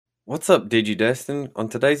What's up, DigiDestin? On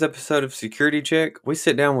today's episode of Security Check, we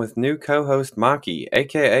sit down with new co-host Mikey,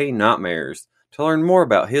 aka Nightmares, to learn more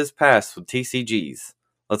about his past with TCGs.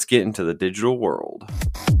 Let's get into the digital world.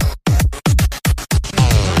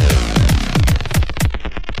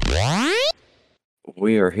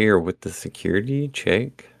 We are here with the Security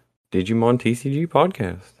Check Digimon TCG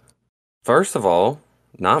podcast. First of all,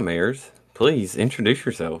 Nightmares, please introduce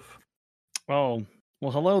yourself. Oh,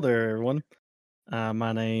 well, hello there, everyone.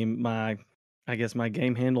 My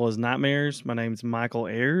game handle is Nightmares. My name's Michael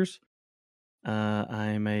Ayers.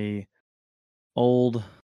 I'm a old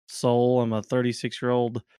soul. I'm a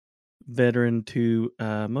 36-year-old veteran to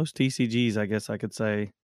most TCGs, I guess I could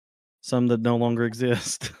say. Some that no longer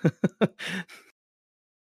exist.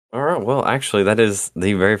 All right, well, actually, that is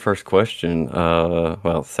the very first question.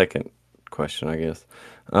 Second question, I guess.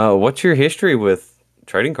 What's your history with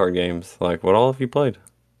trading card games? Like, what all have you played?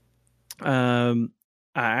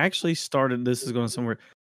 I actually started. This is going somewhere.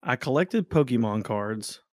 I collected Pokemon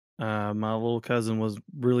cards. My little cousin was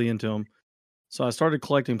really into them. So I started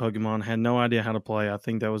collecting Pokemon, had no idea how to play. I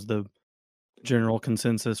think that was the general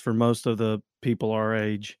consensus for most of the people our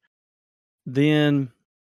age. Then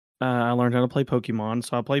I learned how to play Pokemon.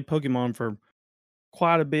 So I played Pokemon for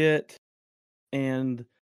quite a bit. And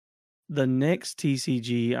the next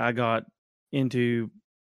TCG I got into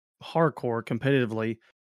hardcore competitively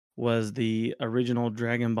was the original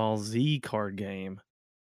Dragon Ball Z card game.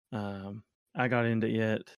 I got into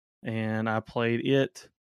it and I played it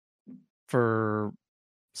for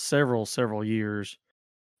several years.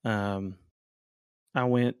 I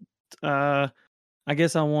went, I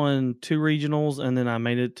guess I won 2 regionals and then I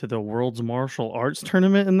made it to the World's Martial Arts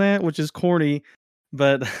Tournament in that, which is corny,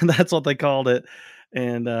 but that's what they called it.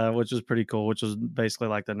 And which was pretty cool, which was basically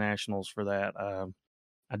like the nationals for that.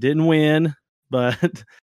 I didn't win, but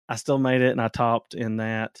I still made it and I topped in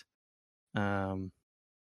that.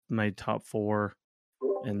 Made top 4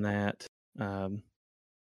 in that. And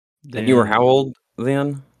you were how old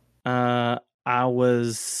then? I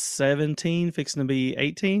was 17, fixing to be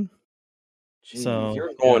 18. Jeez, So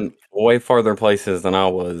you're going way farther places than I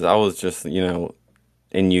was. I was just, in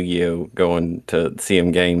Yu-Gi-Oh! Going to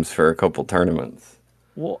CM Games for a couple tournaments.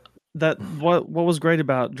 Well, what was great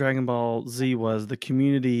about Dragon Ball Z was the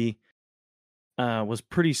community was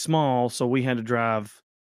pretty small, so we had to drive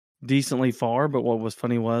decently far. But what was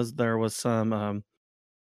funny was there was some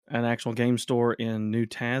an actual game store in New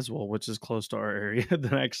Tazewell, which is close to our area,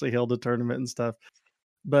 that actually held a tournament and stuff.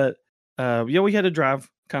 But we had to drive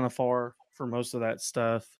kind of far for most of that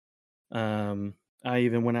stuff. I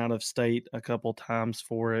even went out of state a couple times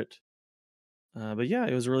for it. But yeah,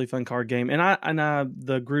 it was a really fun card game. And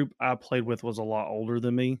the group I played with was a lot older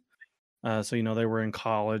than me. So they were in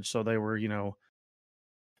college, so they were,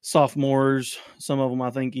 sophomores, some of them I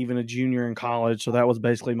think even a junior in college. So that was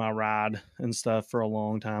basically my ride and stuff for a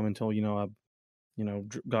long time until, I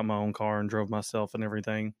got my own car and drove myself and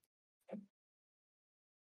everything.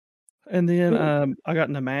 And then I got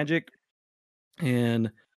into Magic, and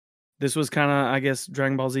this was kind of, I guess,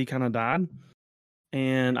 Dragon Ball Z kind of died.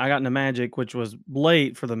 And I got into Magic, which was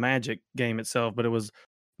late for the Magic game itself, but it was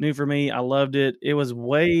new for me. I loved it. It was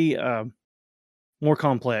way more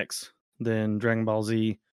complex than Dragon Ball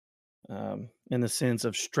Z in the sense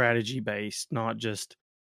of strategy based, not just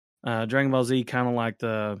Dragon Ball Z, kind of like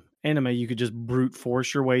the anime. You could just brute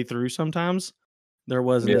force your way through sometimes. There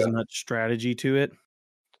wasn't as much strategy to it.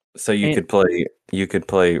 So you could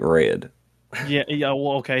play Red. Yeah,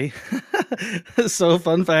 well, okay. So,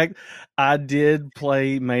 fun fact, I did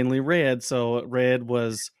play mainly Red. So, Red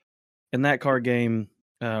was, in that card game,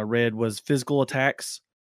 Red was physical attacks.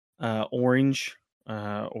 Orange,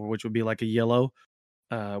 or which would be like a yellow,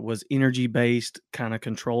 was energy-based, kind of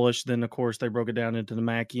control-ish. Then, of course, they broke it down into the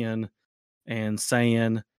Namekian and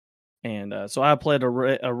Saiyan. And so I played a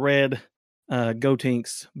red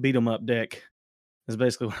Gotenks beat-em-up deck, is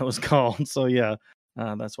basically what it was called. So, yeah,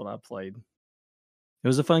 that's what I played. It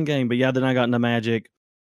was a fun game, but yeah, then I got into Magic,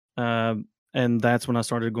 and that's when I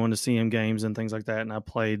started going to CM games and things like that, and I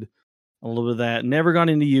played a little bit of that. Never got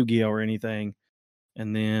into Yu-Gi-Oh! Or anything,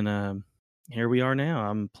 and then here we are now.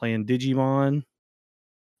 I'm playing Digimon,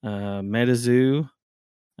 MetaZoo.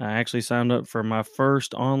 I actually signed up for my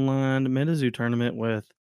first online MetaZoo tournament with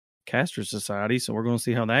Caster Society, so we're going to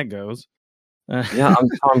see how that goes. Yeah,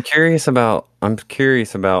 I'm curious about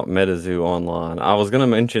MetaZoo online. I was gonna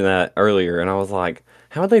mention that earlier, and I was like,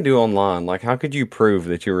 how'd they do online? Like, how could you prove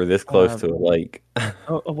that you were this close to a lake?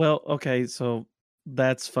 Well, okay, so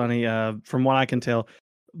that's funny. From what I can tell,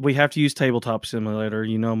 we have to use Tabletop Simulator.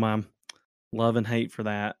 You know my love and hate for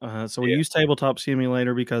that. So we use Tabletop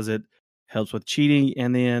Simulator because it helps with cheating,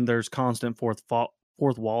 and then there's constant fourth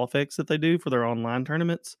wall effects that they do for their online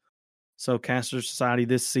tournaments. So Caster Society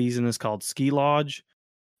this season is called Ski Lodge,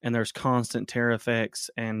 and there's constant tear effects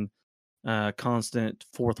and constant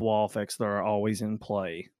fourth wall effects that are always in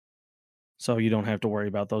play. So you don't have to worry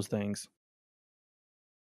about those things.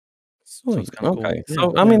 So Sweet. it's kind of cool. Okay. Yeah,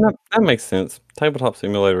 So, I yeah. mean, that makes sense. Tabletop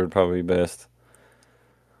Simulator would probably be best.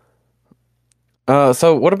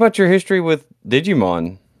 So what about your history with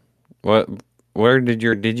Digimon? Where did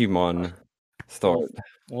your Digimon start?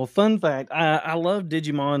 Well, fun fact, I love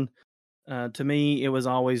Digimon. To me, it was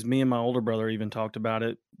always me and my older brother even talked about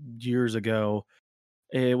it years ago.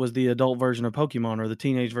 It was the adult version of Pokemon or the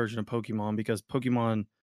teenage version of Pokemon, because Pokemon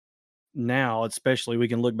now, especially, we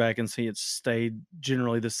can look back and see it's stayed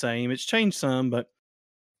generally the same. It's changed some, but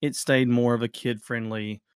it stayed more of a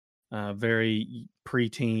kid-friendly, very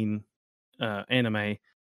preteen anime.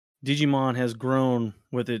 Digimon has grown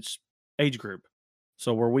with its age group.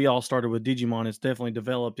 So where we all started with Digimon, it's definitely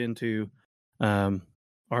developed into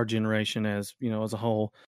our generation as as a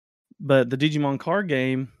whole. But the Digimon card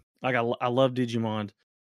game, like I love Digimon,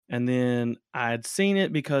 and then I had seen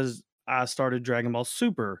it because I started Dragon Ball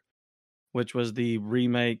Super, which was the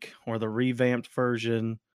remake or the revamped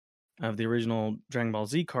version of the original Dragon Ball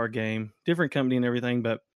Z card game. Different company and everything,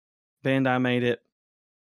 but Bandai made it.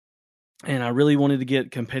 And I really wanted to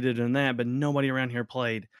get competitive in that, but nobody around here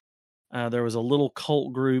played. There was a little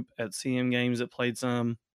cult group at CM Games that played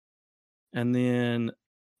some. And then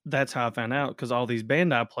that's how I found out, because all these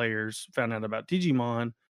Bandai players found out about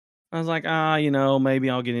Digimon. I was like, maybe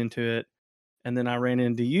I'll get into it. And then I ran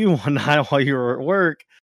into you one night while you were at work,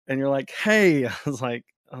 and you're like, "Hey," I was like,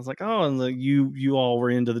 "Oh," and you all were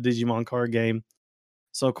into the Digimon card game.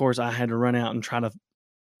 So of course I had to run out and try to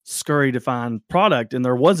scurry to find product, and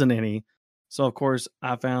there wasn't any. So of course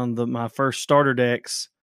I found my first starter decks,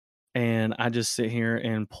 and I just sit here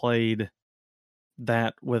and played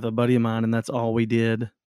that with a buddy of mine, and that's all we did.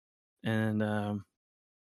 And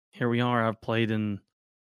here we are. I've played in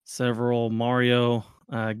several Mario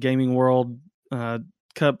Gaming World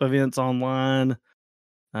Cup events online,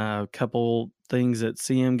 a couple things at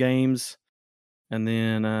CM Games, and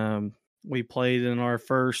then we played in our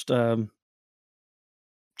first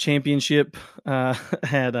championship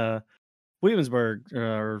at Williamsburg,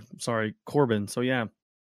 or sorry, Corbin. So yeah,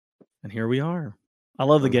 and here we are. I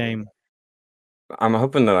love the game. I'm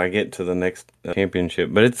hoping that I get to the next championship,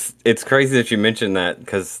 but it's crazy that you mentioned that,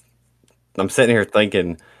 because I'm sitting here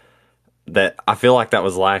thinking that I feel like that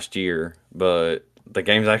was last year, but the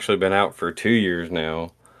game's actually been out for 2 years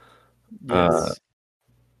now. Yes.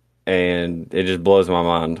 And it just blows my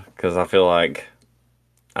mind, because I feel like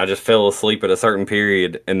I just fell asleep at a certain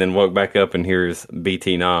period and then woke back up, and here's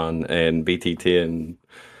BT9 and BT10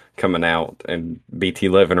 coming out and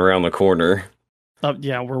BT11 around the corner.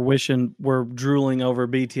 Yeah, we're drooling over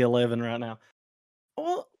BT11 right now.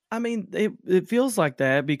 Well, I mean, it feels like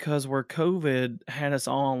that because where COVID had us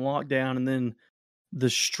all on lockdown, and then the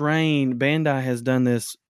strain, Bandai has done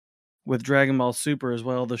this with Dragon Ball Super as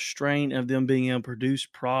well. The strain of them being able to produce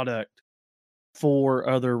product for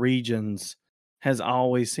other regions has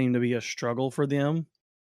always seemed to be a struggle for them.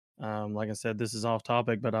 Like I said, this is off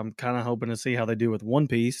topic, but I'm kind of hoping to see how they do with One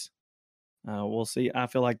Piece. We'll see. I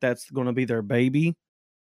feel like that's going to be their baby.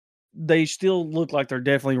 They still look like they're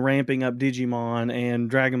definitely ramping up Digimon and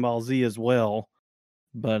Dragon Ball Z as well,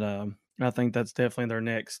 but I think that's definitely their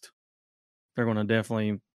next. They're going to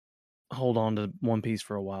definitely hold on to One Piece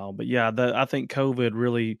for a while. But yeah, I think COVID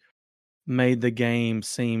really made the game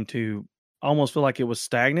seem to almost feel like it was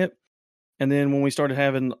stagnant. And then when we started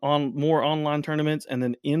having more online tournaments and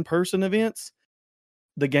then in-person events,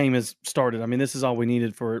 the game has started. I mean, this is all we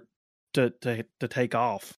needed for it to take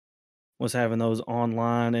off, was having those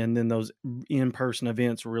online, and then those in-person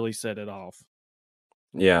events really set it off.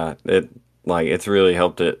 Yeah, it's really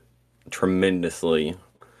helped it tremendously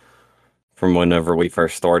from whenever we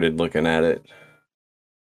first started looking at it.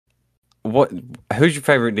 What who's your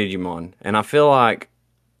favorite Digimon? And I feel like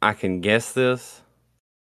I can guess this,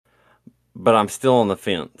 but I'm still on the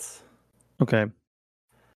fence. Okay.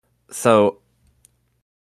 So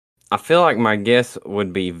I feel like my guess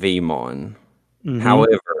would be Vmon. Mm-hmm.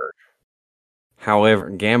 However,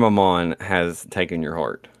 Gamamon has taken your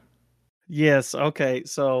heart. Yes. Okay.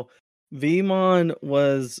 So Vmon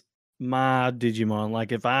was my Digimon.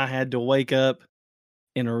 Like, if I had to wake up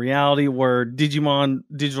in a reality where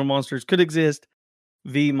digital monsters could exist,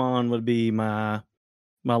 Vmon would be my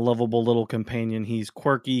lovable little companion. He's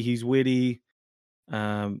quirky. He's witty.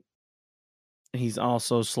 He's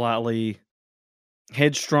also slightly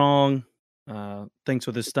headstrong. Thinks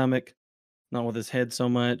with his stomach. not with his head so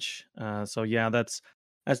much. So yeah, that's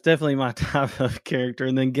definitely my type of character.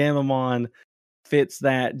 And then Gamamon fits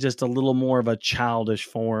that just a little more of a childish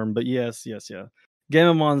form. But yes, yeah.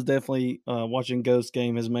 Gamamon's definitely watching Ghost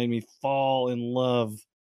Game has made me fall in love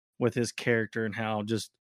with his character and how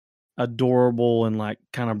just adorable and like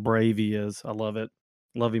kind of brave he is. I love it.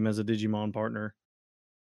 Love him as a Digimon partner.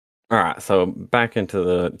 All right, so back into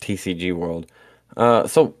the TCG world.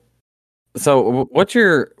 So what's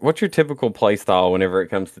your typical play style whenever it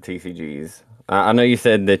comes to TCGs? I know you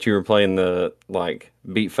said that you were playing the like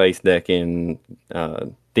Beat Face deck in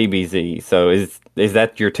DBZ. So is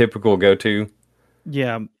that your typical go-to?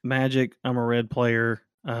 Yeah, Magic. I'm a red player.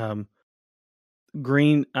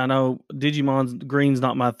 Green. I know Digimon's green's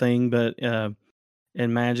not my thing, but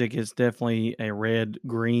in Magic, it's definitely a red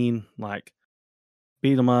green. Like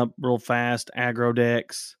beat them up real fast, aggro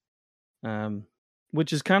decks.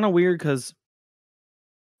 Which is kind of weird because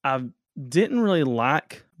I didn't really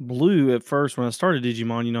like blue at first when I started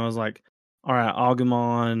Digimon. I was like, all right,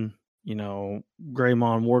 Agumon,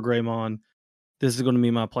 Greymon, War Greymon. This is going to be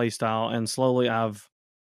my play style. And slowly I've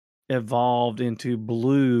evolved into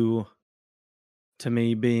blue to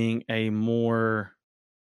me being a more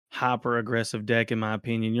hyper aggressive deck, in my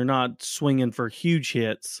opinion. You're not swinging for huge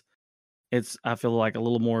hits. I feel like a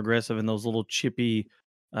little more aggressive in those little chippy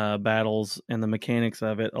battles, and the mechanics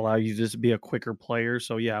of it allow you to just be a quicker player.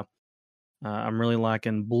 So yeah, I'm really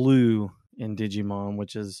liking blue in Digimon,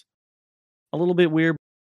 which is a little bit weird,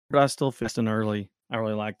 but I still fast and early. I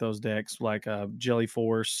really like those decks, like Jelly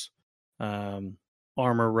Force, um,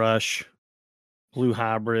 Armor Rush, Blue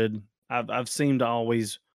Hybrid. I've seemed to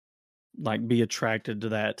always like be attracted to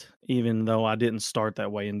that, even though I didn't start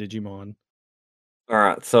that way in Digimon. All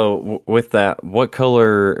right, so with that, what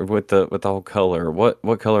color with the whole color?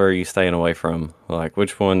 What color are you staying away from? Like,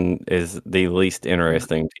 which one is the least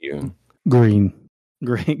interesting to you? Green.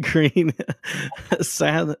 Green.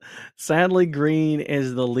 Sadly, green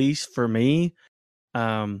is the least for me.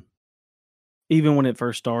 Um, Even when it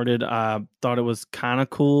first started, I thought it was kind of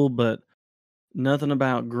cool, but nothing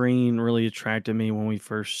about green really attracted me when we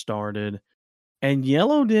first started. And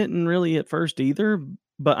yellow didn't really at first either,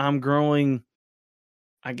 but I'm growing.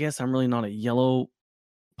 I guess I'm really not a yellow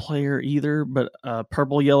player either, but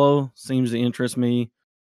purple yellow seems to interest me.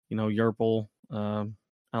 Yerple.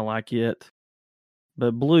 I like it.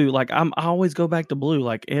 But blue, like I always go back to blue.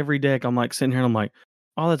 Like every deck, I'm like sitting here and I'm like,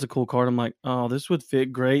 oh, that's a cool card. I'm like, oh, this would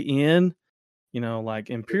fit great in, like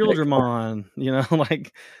Imperial Dramon,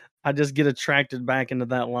 like I just get attracted back into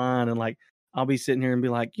that line and like I'll be sitting here and be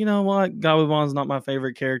like, you know what, Gabubon's not my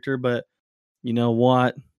favorite character, but you know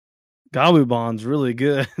what? Gabubon's really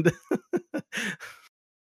good.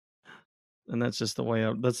 And that's just the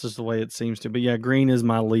way it seems to. But yeah, green is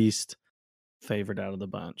my least favorite out of the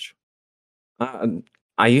bunch. Uh,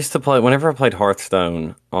 I used to play whenever I played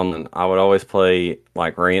Hearthstone I would always play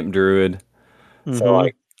like Ramp Druid. So Mm-hmm.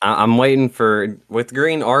 like I'm waiting for with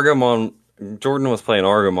Green Argomon. Jordan was playing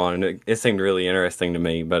Argomon, and it seemed really interesting to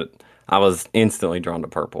me. But I was instantly drawn to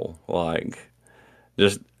purple. Like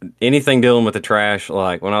just anything dealing with the trash.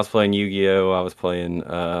 Like when I was playing Yu-Gi-Oh, I was playing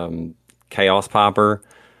Chaos Popper,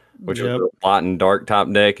 which was Yep. a light and dark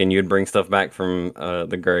top deck, and you'd bring stuff back from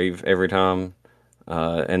the grave every time.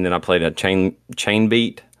 And then I played a chain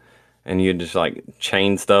beat, and you'd just like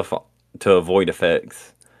chain stuff to avoid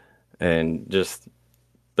effects, and just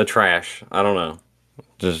the trash. I don't know,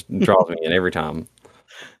 just draws me in every time.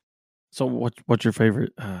 So what's your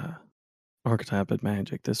favorite archetype at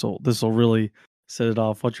Magic? This will really set it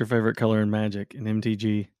off. What's your favorite color in Magic in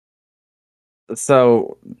MTG?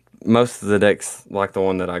 So most of the decks, like the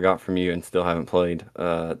one that I got from you and still haven't played,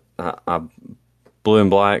 I blue and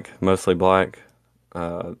black, mostly black,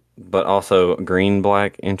 but also green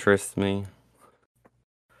black interests me.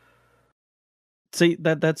 See,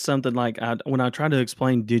 that's something like when I try to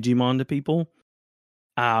explain Digimon to people,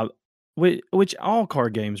 uh, which all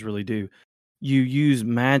card games really do. You use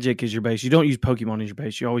Magic as your base. You don't use Pokemon as your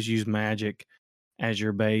base. You always use Magic as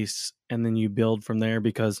your base, and then you build from there.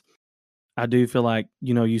 Because I do feel like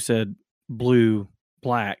you said blue,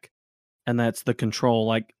 black, and that's the control.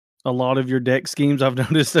 Like a lot of your deck schemes, I've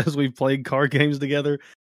noticed as we've played card games together,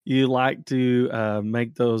 you like to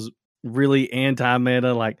make those really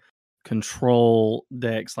anti-meta, like control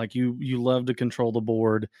decks. Like you love to control the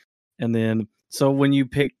board, and then so when you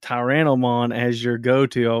pick Tyrannomon as your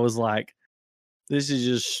go-to, I was like, this is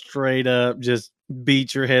just straight up just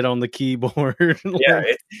beat your head on the keyboard. Yeah,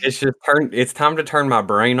 Like it's just turn. It's time to turn my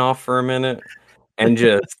brain off for a minute and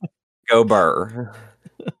just go burr.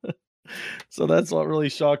 so that's what really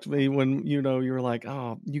shocked me when you were like,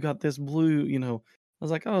 oh, you got this blue, I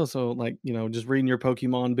was like, oh, so like, just reading your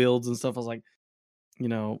Pokemon builds and stuff. I was like, you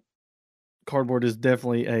know, cardboard is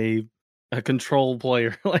definitely a control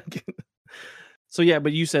player. Like, so yeah,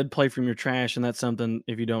 but you said play from your trash, and that's something,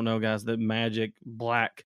 if you don't know, guys, that Magic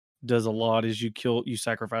Black does a lot. Is you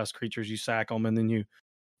sacrifice creatures, you sack them, and then you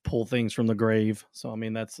pull things from the grave. So I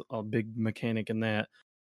mean, that's a big mechanic in that.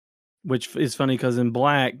 Which is funny because in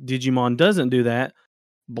Black, Digimon doesn't do that.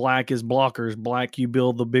 Black is blockers. Black, you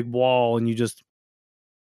build the big wall and you just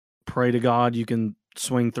pray to God you can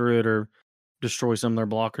swing through it or destroy some of their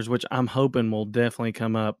blockers, which I'm hoping will definitely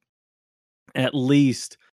come up at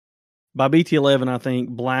least by BT11. I think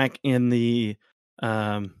Black in the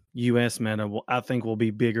US meta, I think, will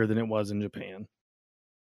be bigger than it was in Japan.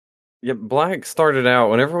 Yeah, Black started out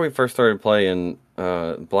whenever we first started playing.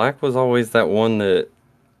 Black was always that one that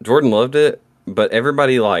Jordan loved it, but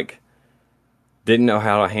everybody like didn't know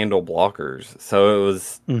how to handle blockers, so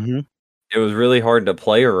it was really hard to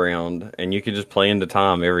play around, and you could just play into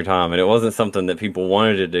time every time, and it wasn't something that people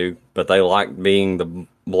wanted to do, but they liked being the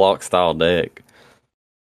block style deck.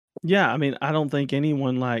 Yeah, I mean, I don't think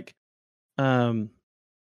anyone like, well,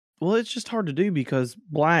 it's just hard to do because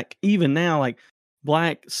Black, even now, like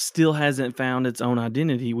Black still hasn't found its own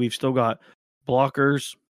identity. We've still got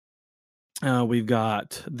blockers. We've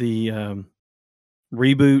got the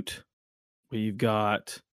reboot. We've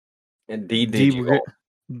got And Digivolve.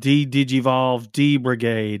 Digivolve, D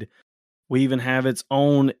Brigade. We even have its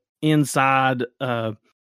own inside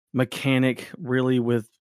mechanic, really, with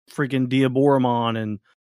freaking Diaboromon and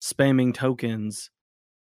spamming tokens.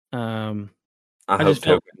 I hope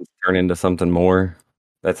tokens turn into something more.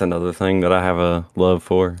 That's another thing that I have a love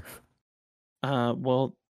for.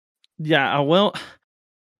 Well, yeah, well,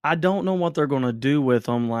 I don't know what they're going to do with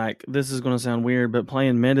them. Like, this is going to sound weird, but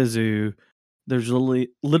playing MetaZoo, there's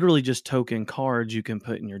literally just token cards you can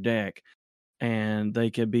put in your deck, and they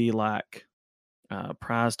could be like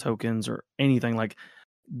prize tokens or anything. Like,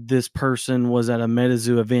 this person was at a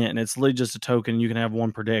MetaZoo event, and it's literally just a token. You can have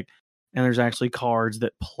one per deck, and there's actually cards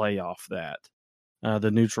that play off that.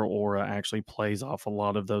 The neutral aura actually plays off a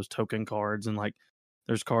lot of those token cards, and like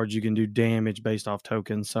there's cards you can do damage based off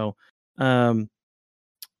tokens. So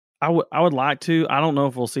I would like to. I don't know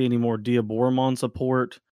if we'll see any more Diaboromon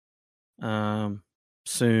support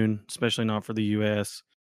soon, especially not for the US.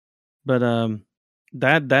 But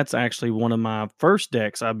that's actually one of my first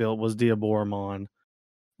decks I built was Diaboromon,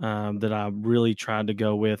 that I really tried to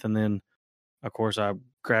go with, and then of course I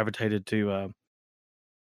gravitated to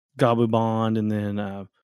Gabubond and then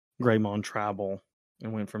Greymon Tribal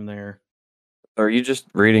and went from there. Are you just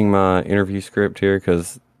reading my interview script here?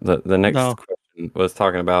 Because the next question was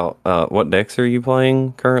talking about what decks are you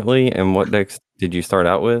playing currently, and what decks did you start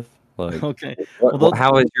out with? Like, okay,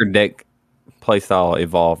 how has your deck playstyle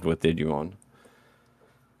evolved with Digimon?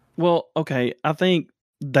 Well, okay, I think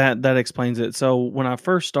that explains it. So when I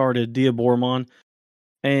first started Diaboromon,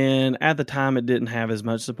 and at the time it didn't have as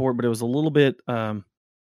much support, but it was a little bit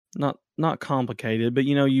not complicated, but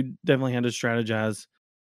you definitely had to strategize,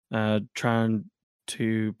 trying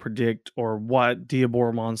to predict or what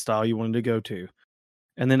Diaboromon style you wanted to go to.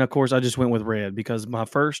 And then of course I just went with red because my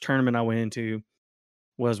first tournament I went into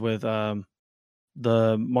was with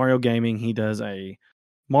the Mario Gaming. He does a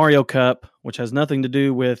Mario Cup, which has nothing to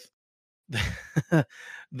do with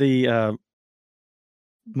the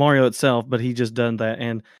Mario itself, but he just done that.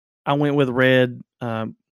 And I went with red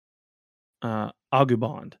Agubond.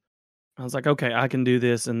 I was like, okay, I can do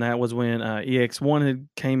this. And that was when EX1 had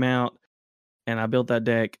came out, and I built that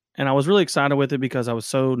deck. And I was really excited with it because I was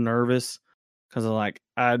so nervous because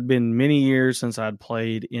I'd been many years since I'd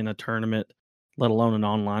played in a tournament, let alone an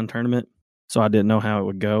online tournament. So I didn't know how it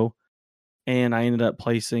would go. And I ended up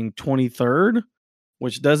placing 23rd,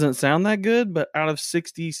 which doesn't sound that good, but out of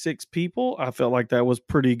 66 people, I felt like that was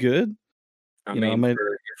pretty good. I mean, for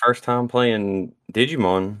your first time playing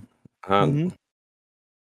Digimon, mm-hmm.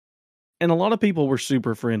 And a lot of people were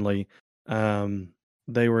super friendly.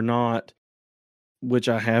 They were not, which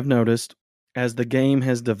I have noticed as the game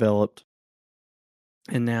has developed,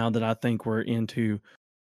 and now that I think we're into,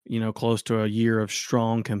 close to a year of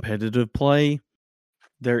strong competitive play,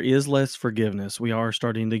 there is less forgiveness. We are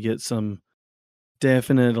starting to get some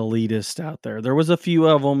definite elitists out there. There was a few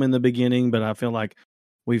of them in the beginning, but I feel like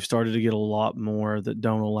we've started to get a lot more that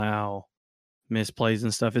don't allow misplays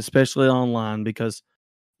and stuff, especially online, because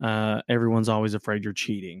everyone's always afraid you're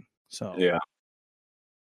cheating. So yeah,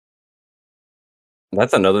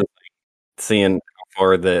 that's another thing. Seeing how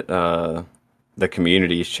far that the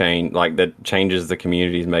community's changed, like that changes the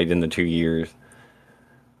community's made in the 2 years.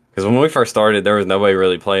 Because when we first started, there was nobody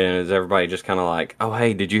really playing. It was everybody just kind of like, "Oh,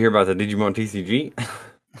 hey, did you hear about the Digimon TCG?"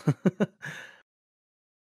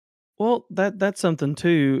 Well, that's something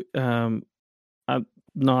too. I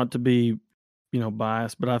not to be,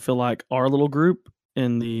 biased, but I feel like our little group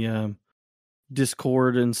in the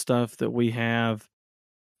Discord and stuff that we have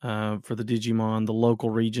for the Digimon, the local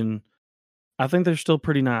region, I think they're still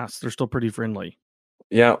pretty nice. They're still pretty friendly.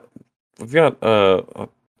 Yeah, we've got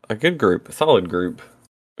a good group, a solid group,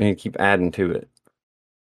 and keep adding to it.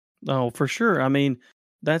 Oh, for sure. I mean,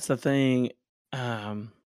 that's the thing.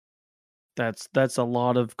 Um, that's a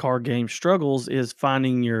lot of card game struggles is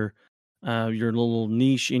finding your little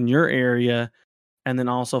niche in your area, and then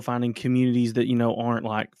also finding communities that aren't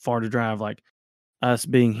like far to drive. Like us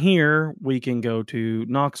being here, we can go to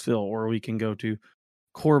Knoxville or we can go to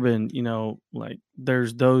Corbin. Like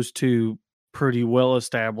there's those two pretty well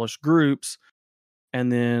established groups,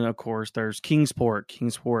 and then of course there's Kingsport,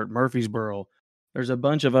 Murfreesboro. There's a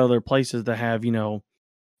bunch of other places that have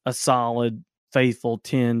a solid faithful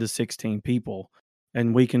 10 to 16 people,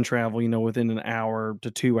 and we can travel within an hour to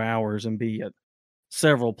 2 hours and be at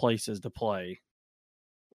several places to play,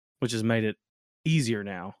 which has made it easier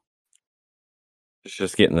now. It's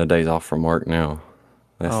just getting the days off from work now.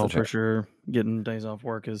 That's Oh, the for challenge. sure. Getting days off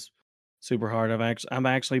work is super hard. I'm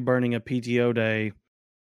actually burning a PTO day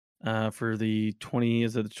for the 20,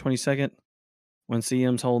 is it the 22nd, when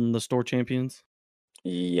CM's holding the store champions?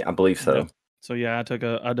 Yeah, I believe Yep. so. So yeah,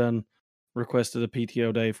 I done requested a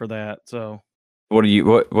PTO day for that. So What deck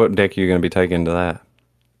are you going to be taking to that?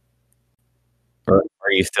 Or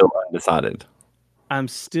are you still undecided? I'm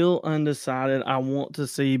still undecided. I want to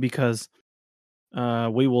see because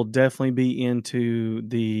we will definitely be into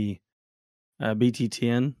the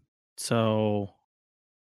BT10. So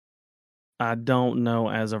I don't know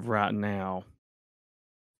as of right now.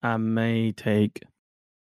 I may take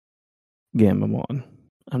Gamamon.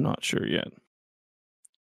 I'm not sure yet.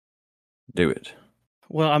 Do it.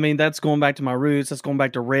 Well, I mean, that's going back to my roots. That's going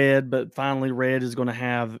back to red, but finally red is going to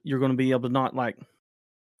have, you're going to be able to not like,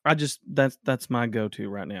 that's my go-to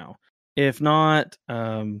right now. If not,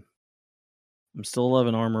 I'm still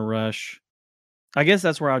loving Armor Rush. I guess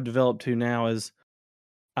that's where I've developed to now is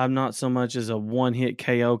I'm not so much as a one-hit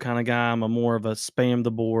KO kind of guy. I'm a more of a spam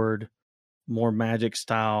the board, more magic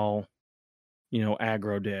style,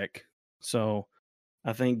 aggro deck. So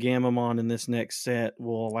I think Gamamon in this next set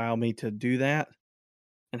will allow me to do that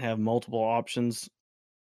and have multiple options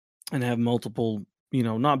and have multiple,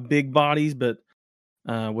 not big bodies, but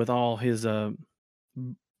with all his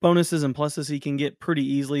bonuses and pluses he can get pretty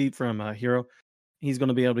easily from a hero, he's going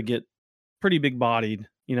to be able to get pretty big bodied,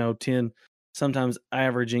 10, sometimes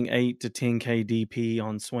averaging 8 to 10k DP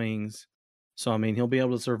on swings. So I mean, he'll be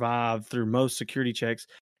able to survive through most security checks.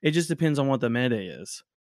 It just depends on what the meta is.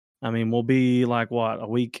 I mean, we'll be like what, a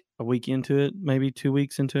week into it, maybe 2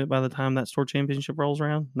 weeks into it by the time that store championship rolls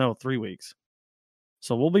around. No, 3 weeks.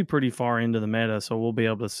 So we'll be pretty far into the meta, so we'll be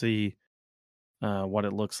able to see what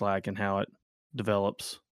it looks like and how it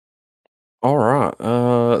develops. All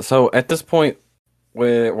right. So at this point,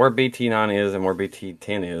 where BT9 is and where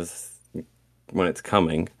BT10 is when it's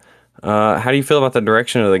coming, how do you feel about the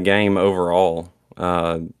direction of the game overall?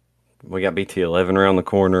 We got BT11 around the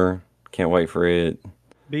corner. Can't wait for it.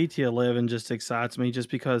 BT11 just excites me just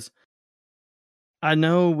because I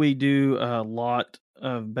know we do a lot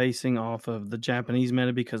of basing off of the Japanese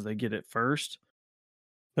meta because they get it first.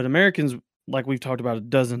 But Americans, like we've talked about a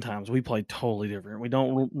dozen times, we play totally different. We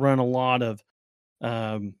don't run a lot of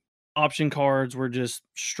option cards. We're just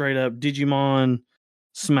straight up Digimon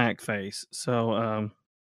smack face. So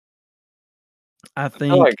I I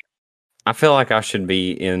feel like think I feel like I should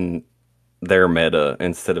be in their meta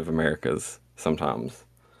instead of America's sometimes.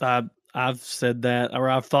 I've said that, or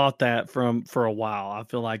I've thought that for a while. I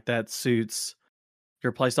feel like that suits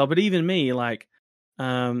your playstyle. But even me, like,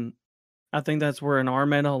 I think that's where in our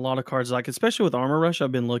meta, a lot of cards, like especially with Armor Rush,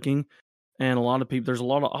 I've been looking, and a lot of people, there's a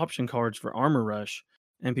lot of option cards for Armor Rush,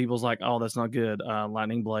 and people's like, oh, that's not good.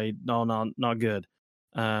 Lightning Blade, no, not good.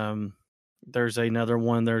 Um, there's another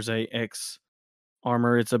one. There's a X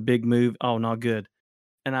Armor. It's a big move. Oh, not good.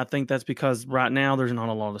 And I think that's because right now there's not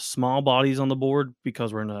a lot of small bodies on the board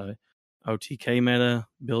because we're in a OTK meta.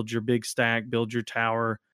 Build your big stack, build your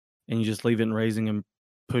tower, and you just leave it in raising and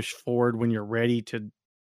push forward when you're ready to,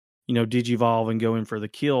 digivolve and go in for the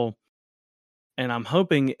kill. And I'm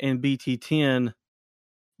hoping in BT10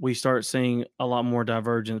 we start seeing a lot more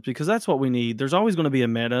divergence because that's what we need. There's always going to be a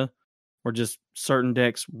meta where just certain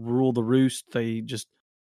decks rule the roost. They just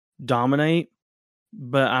dominate.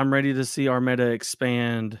 But I'm ready to see our meta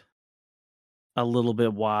expand a little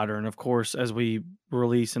bit wider. And of course, as we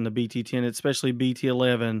release in the BT10, especially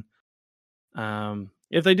BT11,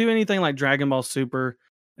 if they do anything like Dragon Ball Super,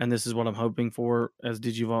 and this is what I'm hoping for as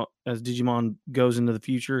Digimon goes into the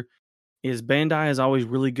future, is Bandai is always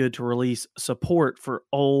really good to release support for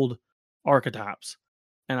old archetypes.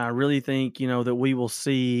 And I really think, that we will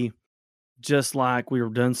see, just like we were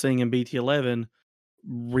done seeing in BT11,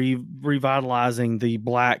 revitalizing the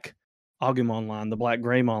Black Agumon line, the Black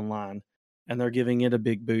Greymon line, and they're giving it a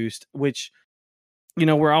big boost, which,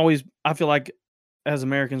 I feel like as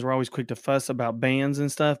Americans, we're always quick to fuss about bans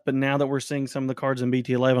and stuff. But now that we're seeing some of the cards in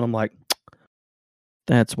BT11, I'm like,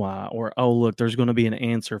 that's why. Or, oh, look, there's going to be an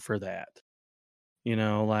answer for that.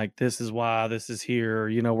 Like, this is why this is here.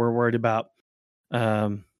 We're worried about,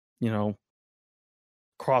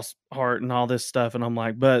 cross heart and all this stuff. And I'm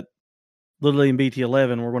like, but literally in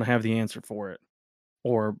BT11, we're going to have the answer for it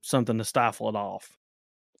or something to stifle it off.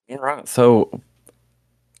 All right. So,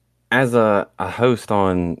 as a host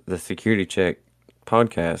on the Security Check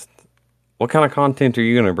podcast, what kind of content are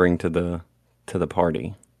you going to bring to the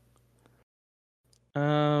party?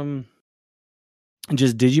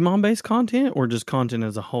 Just Digimon based content or just content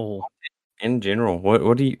as a whole? In general, what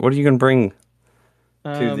are you going to bring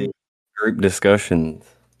to the group discussions?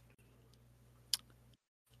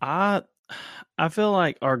 I feel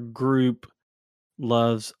like our group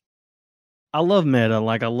I love meta,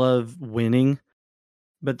 like I love winning.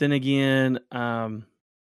 But then again,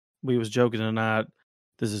 we was joking tonight,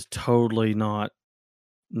 this is totally not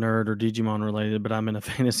nerd or Digimon related, but I'm in a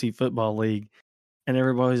fantasy football league and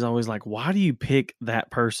everybody's always like, why do you pick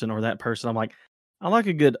that person or that person? I'm like, I like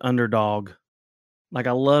a good underdog. Like,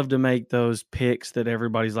 I love to make those picks that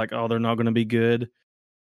everybody's like, oh, they're not going to be good.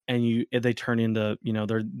 And they turn into,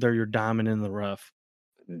 they're your diamond in the rough.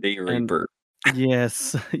 D Reaper.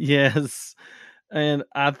 Yes, yes. And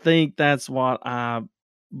I think that's what I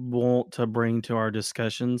want to bring to our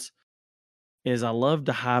discussions is I love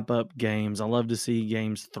to hype up games. I love to see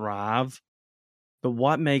games thrive. But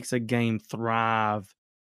what makes a game thrive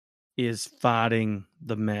is fighting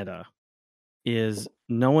the meta, is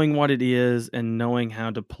knowing what it is and knowing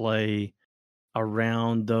how to play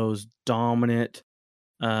around those dominant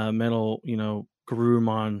metal,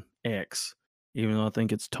 Garurumon X. Even though I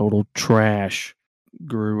think it's total trash.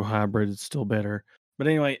 Guru hybrid is still better. But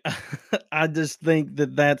anyway, I just think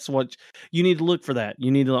that that's what you need to look for. That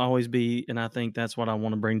you need to always be, and I think that's what I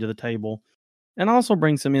want to bring to the table, and also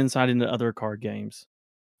bring some insight into other card games.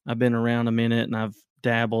 I've been around a minute, and I've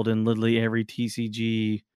dabbled in literally every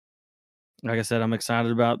TCG. Like I said, I'm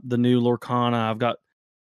excited about the new Lorcana. I've got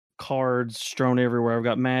cards strewn everywhere. I've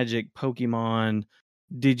got Magic, Pokemon,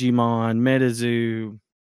 Digimon, MetaZoo,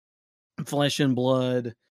 Flesh and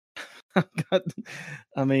Blood.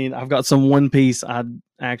 I've got some One Piece. I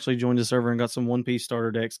actually joined the server and got some One Piece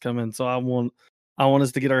starter decks coming, so I want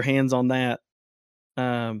us to get our hands on that.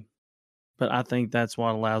 But I think that's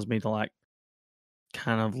what allows me to like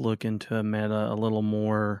kind of look into a meta a little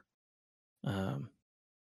more,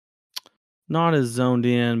 not as zoned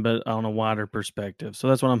in, but on a wider perspective. So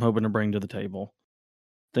that's what I'm hoping to bring to the table.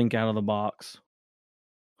 Think out of the box.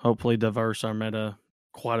 Hopefully diverse our meta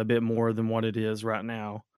quite a bit more than what it is right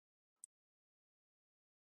now.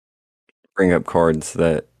 Bring up cards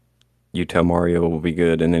that you tell Mario will be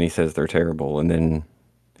good, and then he says they're terrible, and then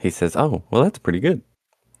he says, "Oh, well, that's pretty good."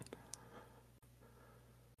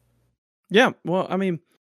 Yeah, well, I mean,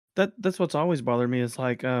 that's what's always bothered me is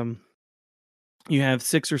like, you have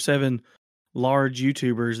 6 or 7 large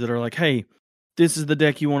YouTubers that are like, "Hey, this is the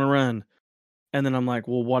deck you want to run," and then I'm like,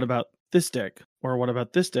 "Well, what about this deck? Or what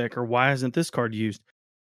about this deck? Or why isn't this card used?"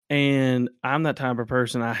 And I'm that type of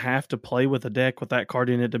person. I have to play with a deck with that card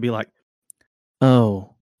in it to be like,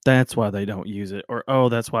 oh, that's why they don't use it. Or, oh,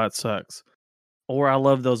 that's why it sucks. Or I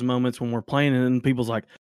love those moments when we're playing and people's like,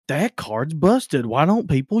 that card's busted. Why don't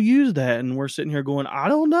people use that? And we're sitting here going, I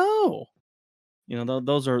don't know.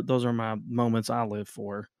 Those are my moments I live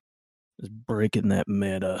for. Is breaking that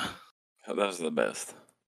meta. Oh, those are the best.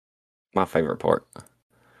 My favorite part.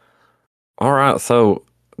 All right, so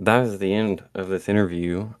that is the end of this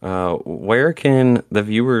interview. Where can the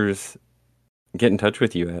viewers get in touch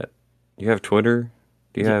with you at? Do you have Twitter?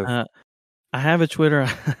 Do you have? I have a Twitter.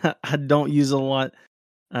 I don't use it a lot.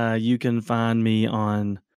 You can find me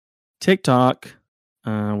on TikTok,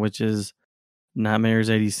 which is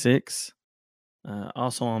Nightmares86.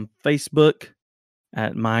 Also on Facebook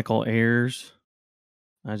at Michael Ayers.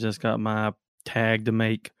 I just got my tag to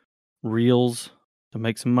make reels, to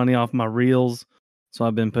make some money off my reels. So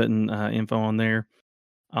I've been putting info on there.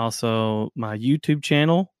 Also, my YouTube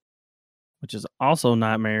channel, which is also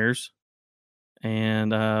Nightmares.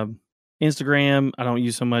 And Instagram, I don't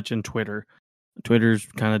use so much, and Twitter. Twitter's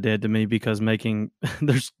kind of dead to me because making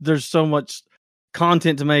there's so much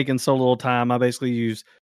content to make in so little time. I basically use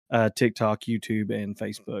TikTok, YouTube, and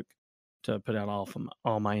Facebook to put out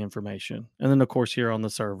all my information, and then of course here on the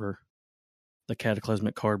server, the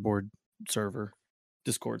Cataclysmic Cardboard server,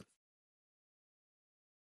 Discord.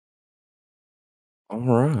 All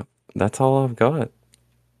right, that's all I've got.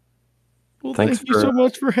 Well, thank you so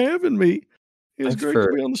much for having me. It was great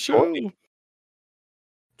to be on the show.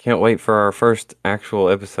 Can't wait for our first actual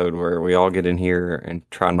episode where we all get in here and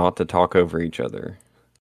try not to talk over each other.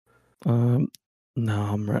 No,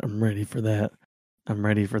 I'm ready for that. I'm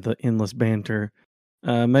ready for the endless banter.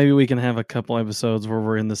 Maybe we can have a couple episodes where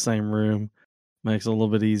we're in the same room. Makes it a little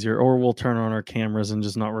bit easier. Or we'll turn on our cameras and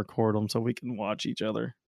just not record them so we can watch each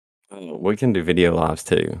other. We can do video lives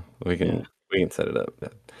too. We can set it up.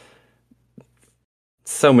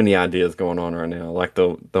 So many ideas going on right now. Like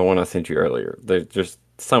the one I sent you earlier. There's just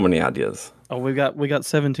so many ideas. Oh, we got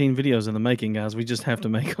 17 videos in the making, guys. We just have to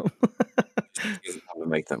make them. to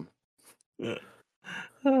make them.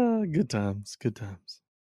 Good times. Good times.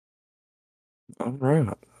 All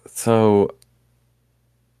right. So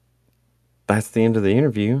that's the end of the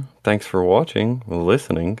interview. Thanks for watching,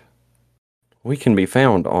 listening. We can be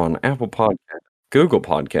found on Apple Podcasts, Google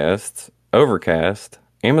Podcasts, Overcast,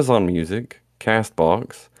 Amazon Music,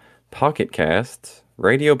 Castbox, Pocket Casts,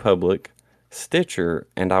 Radio Public, Stitcher,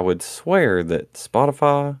 and I would swear that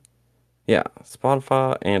Spotify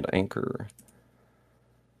and Anchor.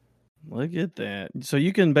 Look at that. So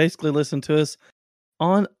you can basically listen to us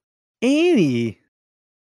on any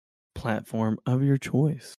platform of your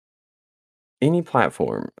choice. Any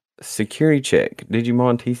platform. Security Check,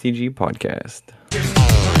 Digimon TCG Podcast.